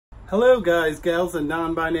Hello guys, gals, and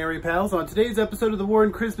non-binary pals. On today's episode of the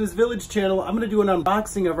Warren Christmas Village channel, I'm going to do an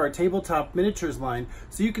unboxing of our tabletop miniatures line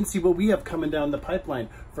so you can see what we have coming down the pipeline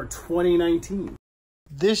for 2019.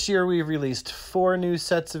 This year we've released 4 new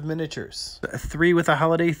sets of miniatures. 3 with a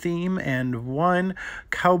holiday theme and 1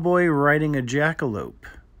 cowboy riding a jackalope,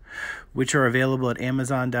 which are available at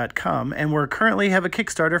Amazon.com. And we currently have a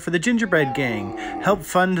Kickstarter for the Gingerbread Gang. Help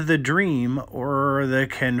fund the dream or the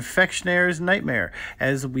confectionaire's nightmare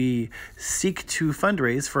as we seek to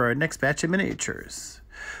fundraise for our next batch of miniatures.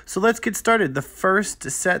 So let's get started. The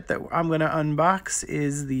first set that I'm going to unbox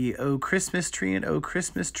is the Oh Christmas Treent, Oh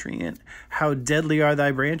Christmas Treent, How Deadly Are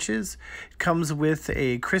Thy Branches. It comes with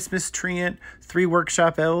a Christmas treant, 3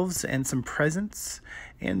 workshop elves, and some presents.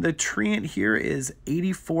 And the treant here is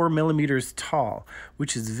 84 millimeters tall,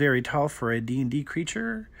 which is very tall for a D&D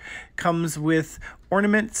creature. Comes with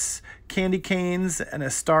ornaments, candy canes, and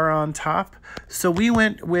a star on top. So we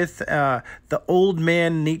went with the old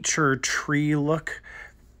man nature tree look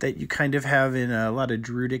that you kind of have in a lot of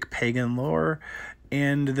druidic pagan lore.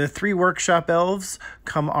 And the 3 workshop elves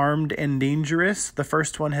come armed and dangerous. The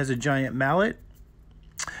first one has a giant mallet.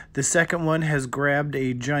 The second one has grabbed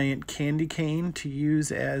a giant candy cane to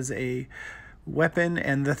use as a weapon.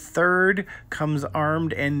 And the third comes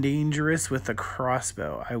armed and dangerous with a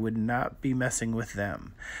crossbow. I would not be messing with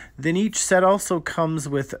them. Then each set also comes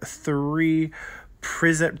with 3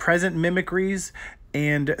 present mimicries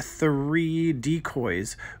and 3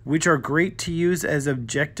 decoys, which are great to use as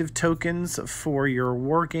objective tokens for your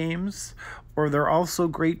war games, or they're also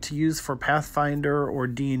great to use for Pathfinder or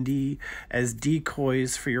D&D as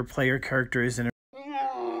decoys for your player characters. And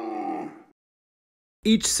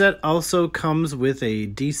each set also comes with a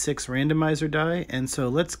D6 randomizer die, and so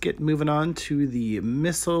let's get moving on to the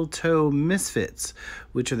Mistletoe Misfits,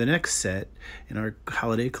 which are the next set in our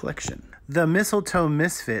holiday collection. The Mistletoe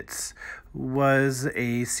Misfits was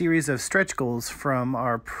a series of stretch goals from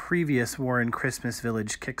our previous Warren Christmas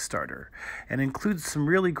Village Kickstarter and includes some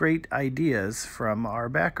really great ideas from our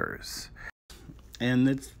backers. And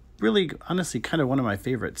it's really, honestly, kind of one of my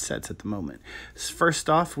favorite sets at the moment. First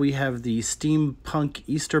off, we have the Steampunk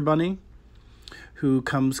Easter Bunny, who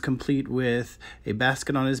comes complete with a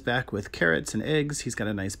basket on his back with carrots and eggs. He's got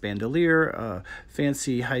a nice bandolier, a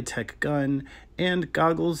fancy high-tech gun, and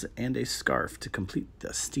goggles and a scarf to complete the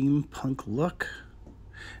steampunk look.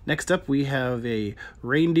 Next up, we have a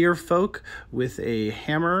reindeer folk with a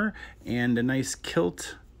hammer and a nice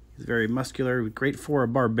kilt. He's very muscular, great for a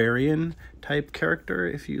barbarian type character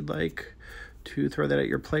if you'd like to throw that at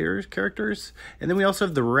your players' characters. And then we also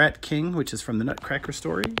have the Rat King, which is from the Nutcracker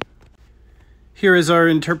story. Here is our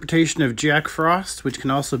interpretation of Jack Frost, which can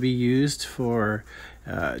also be used for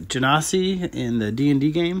Genasi in the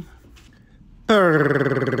D&D game.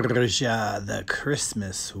 Persia, the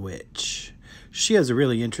Christmas Witch. She has a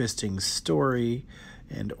really interesting story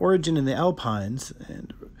and origin in the Alpines,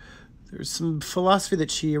 and there's some philosophy that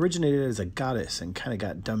she originated as a goddess and kind of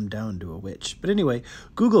got dumbed down to a witch. But anyway,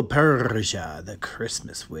 Google Persia, the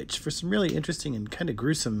Christmas Witch, for some really interesting and kind of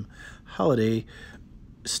gruesome holiday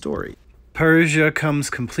story. Persia comes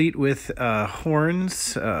complete with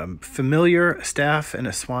horns, familiar, staff, and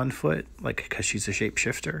a swan foot, because she's a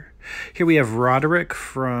shapeshifter. Here we have Roderick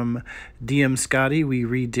from DM Scotty. We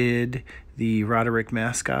redid the Roderick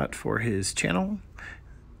mascot for his channel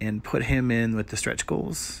and put him in with the stretch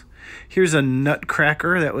goals. Here's a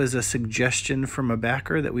Nutcracker. That was a suggestion from a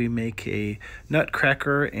backer that we make a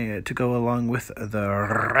Nutcracker to go along with the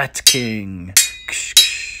Rat King.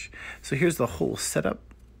 So here's the whole setup.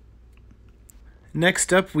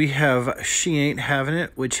 Next up, we have She Ain't Havin'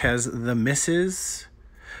 It, which has the Misses,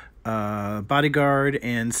 bodyguard,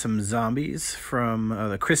 and some zombies from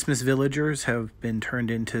the Christmas villagers have been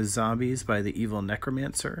turned into zombies by the evil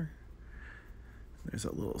necromancer. There's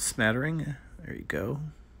a little smattering. There you go.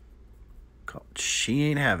 Called She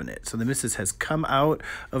Ain't Havin' It. So the Missus has come out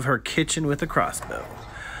of her kitchen with a crossbow.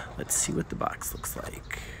 Let's see what the box looks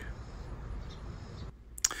like.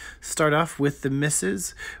 Start off with the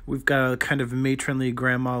Misses. We've got a kind of matronly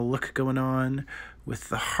grandma look going on with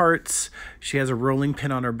the hearts. She has a rolling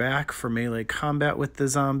pin on her back for melee combat with the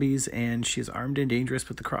zombies, and she's armed and dangerous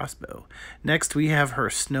with the crossbow. Next, we have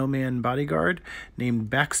her snowman bodyguard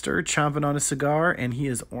named Baxter chomping on a cigar, and he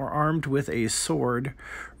is armed with a sword,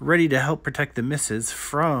 ready to help protect the Misses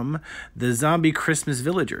from the zombie Christmas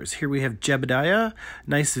villagers. Here we have Jebediah,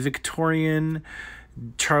 nice Victorian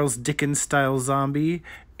Charles Dickens style zombie,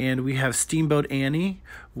 and we have Steamboat Annie,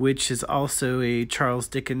 which is also a Charles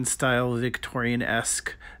Dickens style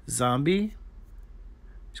Victorian-esque zombie.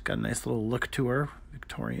 She's got a nice little look to her,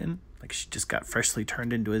 Victorian. like she just got freshly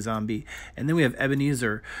turned into a zombie. And then we have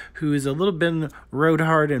Ebenezer, who is a little bit rode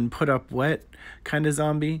hard and put up wet kind of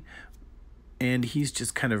zombie. And he's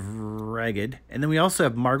just kind of ragged. And then we also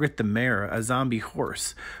have Margaret the Mare, a zombie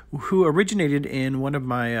horse, who originated in one of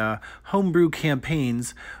my homebrew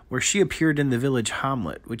campaigns where she appeared in the Village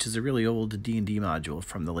Hamlet, which is a really old D&D module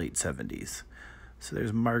from the late 70s. So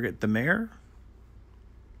there's Margaret the Mare.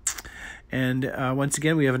 And once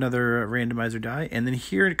again, we have another randomizer die. And then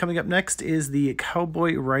here, coming up next, is the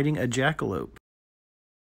Cowboy riding a Jackalope.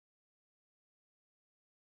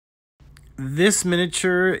 This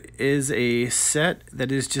miniature is a set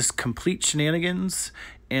that is just complete shenanigans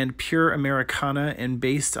and pure Americana and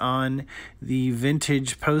based on the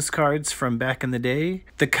vintage postcards from back in the day.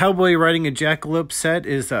 The Cowboy riding a Jackalope set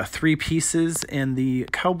is 3 pieces, and the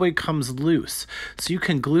Cowboy comes loose. So you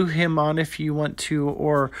can glue him on if you want to,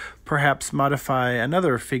 or perhaps modify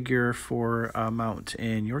another figure for mount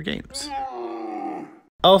in your games.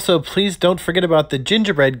 Also, please don't forget about the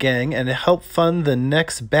Gingerbread Gang and help fund the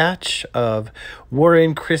next batch of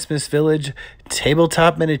Warren Christmas Village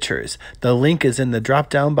tabletop miniatures. The link is in the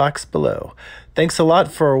drop-down box below. Thanks a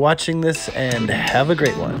lot for watching this, and have a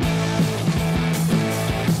great one.